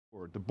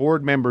The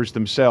board members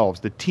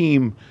themselves, the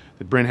team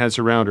that Bryn has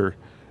around her,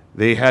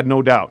 they had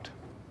no doubt.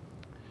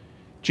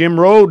 Jim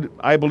Rode,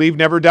 I believe,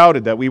 never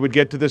doubted that we would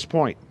get to this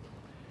point.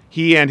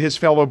 He and his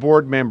fellow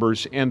board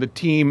members and the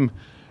team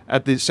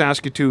at the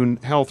Saskatoon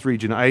Health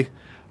Region,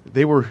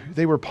 they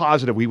were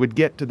positive we would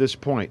get to this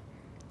point.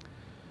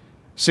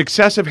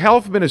 Successive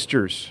health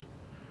ministers,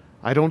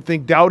 I don't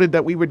think doubted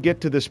that we would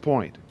get to this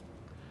point.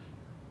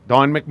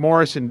 Don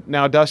McMorris and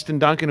now Dustin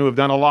Duncan, who have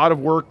done a lot of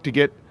work to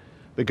get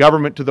the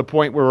government to the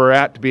point where we're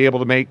at to be able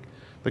to make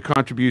the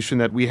contribution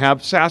that we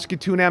have.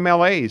 Saskatoon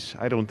MLAs,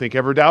 I don't think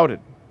ever doubted.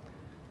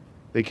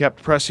 They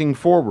kept pressing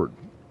forward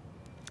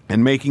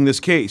and making this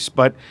case,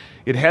 but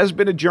it has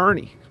been a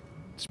journey.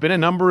 It's been a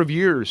number of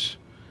years.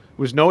 It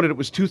was noted it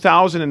was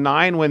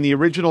 2009 when the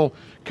original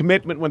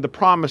commitment, when the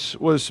promise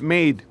was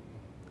made,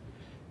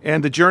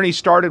 and the journey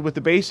started with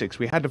the basics.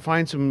 We had to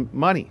find some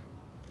money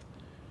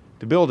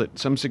to build it,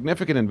 some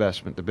significant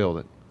investment to build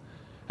it.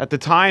 At the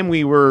time,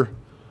 we were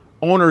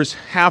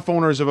half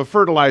owners of a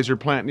fertilizer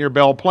plant near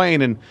Belle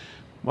Plaine, and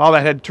while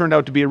that had turned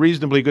out to be a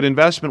reasonably good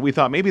investment, we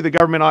thought maybe the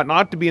government ought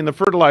not to be in the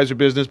fertilizer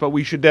business, but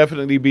we should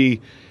definitely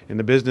be in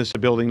the business of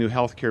building new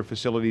healthcare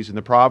facilities in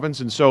the province.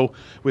 And so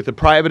with the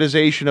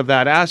privatization of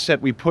that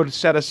asset, we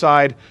set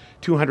aside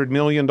 $200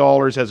 million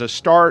as a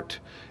start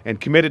and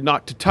committed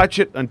not to touch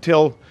it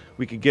until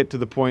we could get to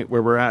the point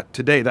where we're at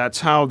today.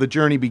 That's how the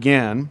journey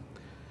began.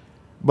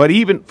 But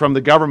even from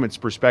the government's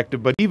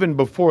perspective, but even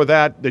before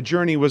that, the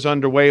journey was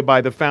underway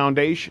by the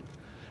foundation,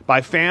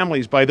 by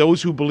families, by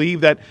those who believe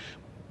that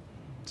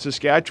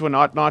Saskatchewan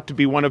ought not to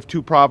be one of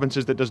two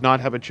provinces that does not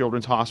have a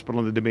children's hospital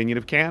in the Dominion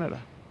of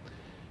Canada.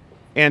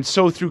 And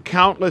so through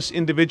countless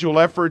individual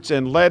efforts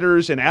and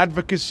letters and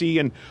advocacy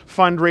and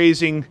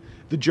fundraising,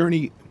 the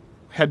journey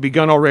had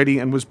begun already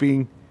and was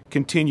being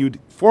continued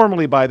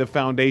formally by the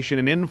foundation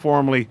and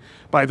informally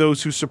by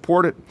those who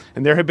support it.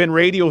 And there have been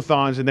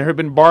radiothons, and there have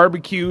been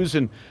barbecues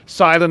and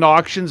silent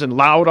auctions and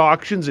loud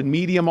auctions and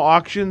medium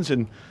auctions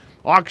and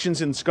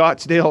auctions in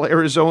Scottsdale,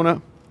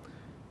 Arizona.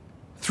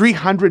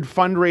 300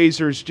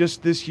 fundraisers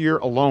just this year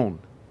alone.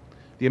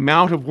 The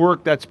amount of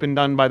work that's been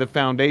done by the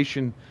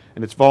foundation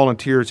and its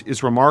volunteers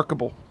is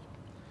remarkable.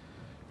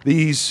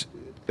 These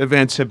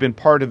events have been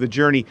part of the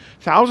journey.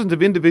 Thousands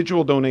of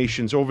individual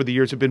donations over the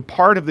years have been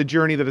part of the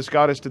journey that has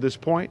got us to this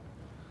point,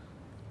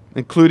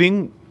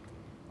 including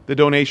the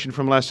donation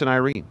from Les and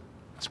Irene.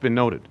 It's been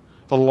noted.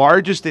 The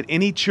largest that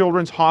any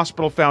children's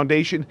hospital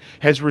foundation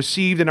has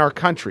received in our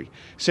country,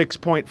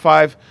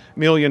 $6.5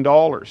 million.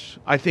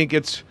 I think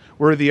it's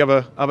worthy of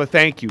a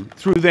thank you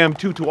through them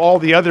too to all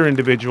the other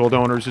individual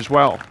donors as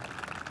well.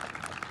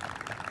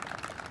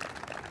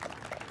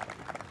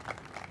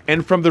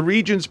 And from the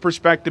region's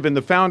perspective and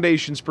the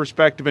foundation's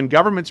perspective and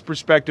government's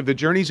perspective, the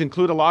journeys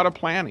include a lot of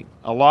planning,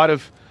 a lot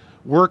of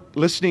work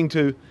listening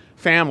to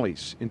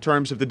families in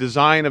terms of the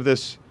design of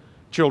this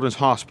children's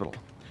hospital.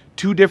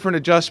 2 different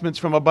adjustments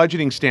from a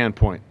budgeting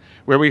standpoint,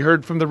 where we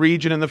heard from the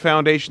region and the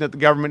foundation that the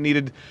government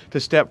needed to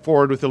step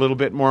forward with a little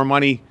bit more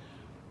money.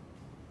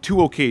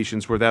 2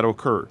 occasions where that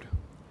occurred,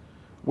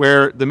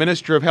 where the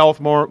Minister of Health,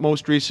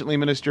 most recently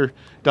Minister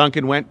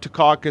Duncan, went to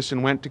caucus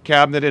and went to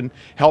Cabinet and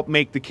helped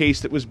make the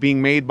case that was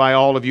being made by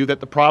all of you that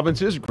the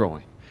province is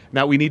growing.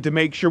 Now we need to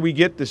make sure we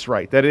get this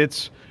right, that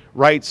it's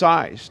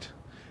right-sized.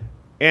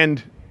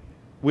 And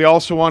we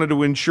also wanted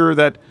to ensure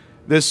that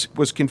this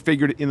was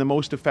configured in the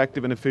most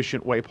effective and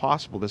efficient way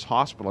possible, this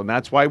hospital. And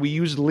that's why we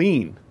used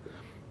lean.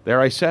 There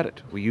I said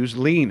it. We used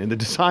lean in the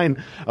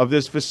design of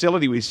this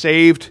facility. We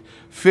saved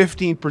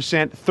 15%,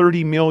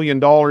 $30 million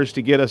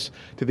to get us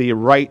to the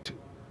right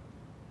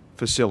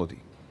facility,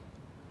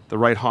 the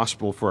right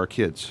hospital for our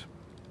kids.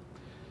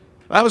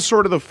 That was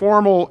sort of the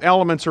formal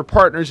elements or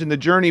partners in the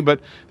journey, but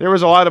there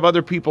was a lot of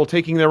other people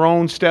taking their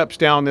own steps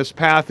down this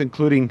path,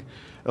 including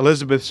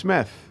Elizabeth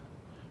Smith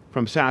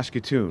from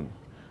Saskatoon,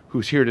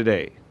 who's here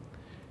today.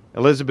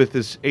 Elizabeth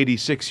is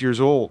 86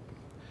 years old.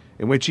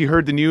 And when she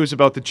heard the news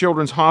about the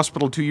Children's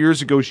Hospital 2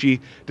 years ago,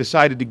 she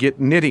decided to get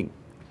knitting.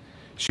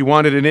 She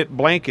wanted to knit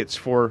blankets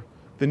for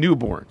the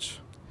newborns.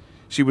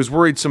 She was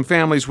worried some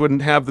families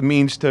wouldn't have the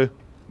means to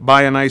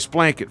buy a nice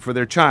blanket for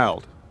their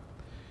child.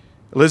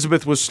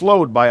 Elizabeth was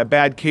slowed by a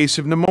bad case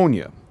of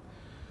pneumonia.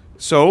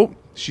 So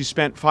she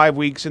spent 5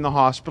 weeks in the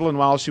hospital, and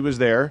while she was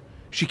there,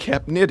 she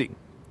kept knitting.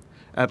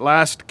 At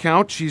last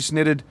count, she's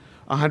knitted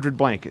 100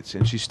 blankets,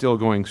 and she's still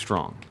going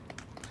strong.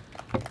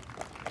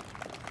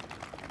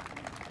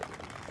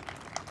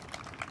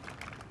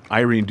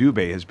 Irene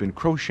Dubé has been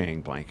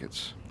crocheting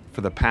blankets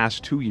for the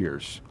past 2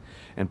 years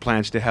and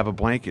plans to have a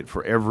blanket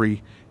for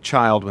every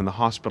child when the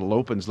hospital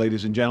opens.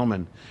 Ladies and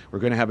gentlemen, we're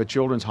going to have a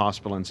children's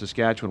hospital in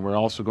Saskatchewan. We're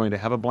also going to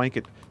have a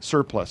blanket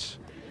surplus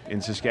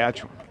in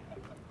Saskatchewan.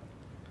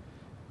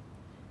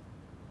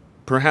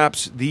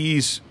 Perhaps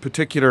these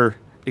particular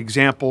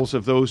examples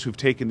of those who've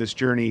taken this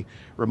journey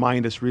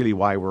remind us really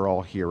why we're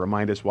all here,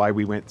 remind us why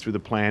we went through the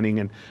planning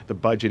and the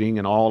budgeting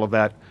and all of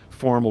that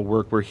formal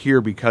work. We're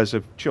here because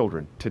of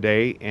children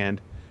today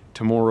and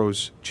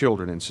tomorrow's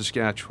children in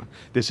Saskatchewan.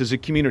 This is a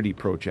community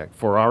project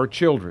for our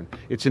children.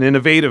 It's an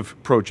innovative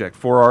project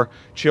for our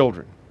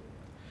children.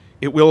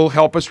 It will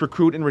help us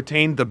recruit and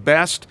retain the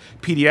best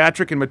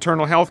pediatric and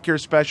maternal health care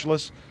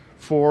specialists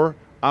for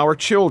our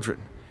children.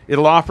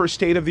 It'll offer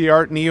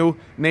state-of-the-art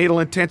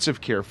neonatal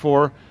intensive care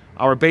for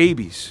our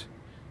babies.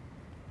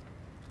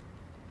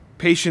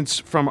 Patients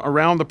from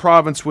around the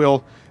province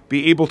will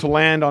be able to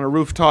land on a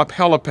rooftop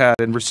helipad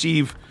and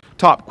receive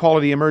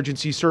top-quality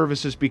emergency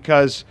services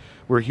because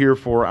we're here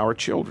for our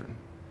children.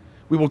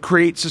 We will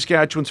create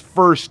Saskatchewan's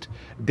first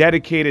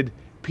dedicated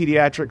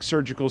pediatric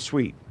surgical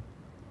suite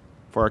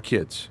for our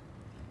kids.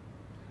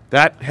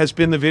 That has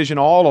been the vision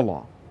all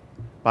along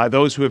by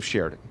those who have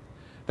shared it.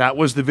 That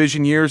was the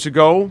vision years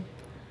ago.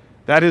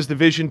 That is the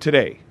vision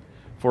today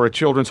for a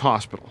children's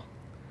hospital.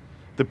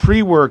 The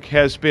pre-work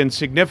has been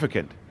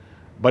significant,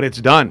 but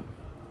it's done.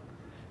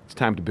 It's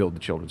time to build the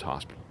children's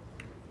hospital.